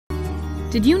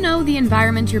Did you know the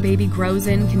environment your baby grows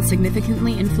in can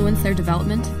significantly influence their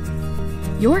development?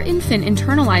 Your infant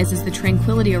internalizes the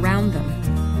tranquility around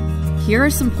them. Here are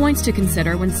some points to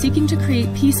consider when seeking to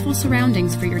create peaceful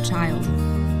surroundings for your child.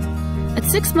 At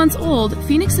 6 months old,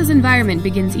 Phoenix's environment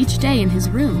begins each day in his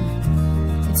room.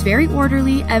 It's very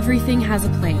orderly, everything has a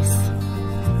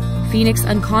place. Phoenix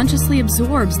unconsciously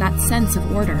absorbs that sense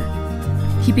of order.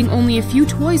 Keeping only a few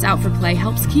toys out for play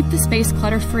helps keep the space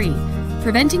clutter-free,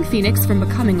 preventing Phoenix from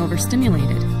becoming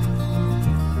overstimulated.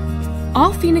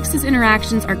 All Phoenix's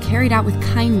interactions are carried out with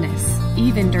kindness,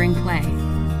 even during play.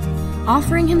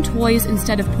 Offering him toys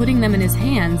instead of putting them in his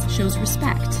hands shows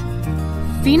respect.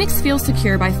 Phoenix feels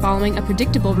secure by following a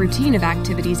predictable routine of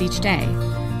activities each day,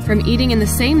 from eating in the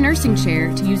same nursing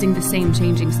chair to using the same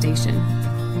changing station.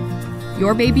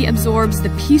 Your baby absorbs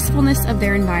the peacefulness of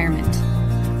their environment.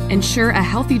 Ensure a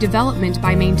healthy development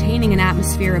by maintaining an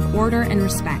atmosphere of order and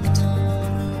respect.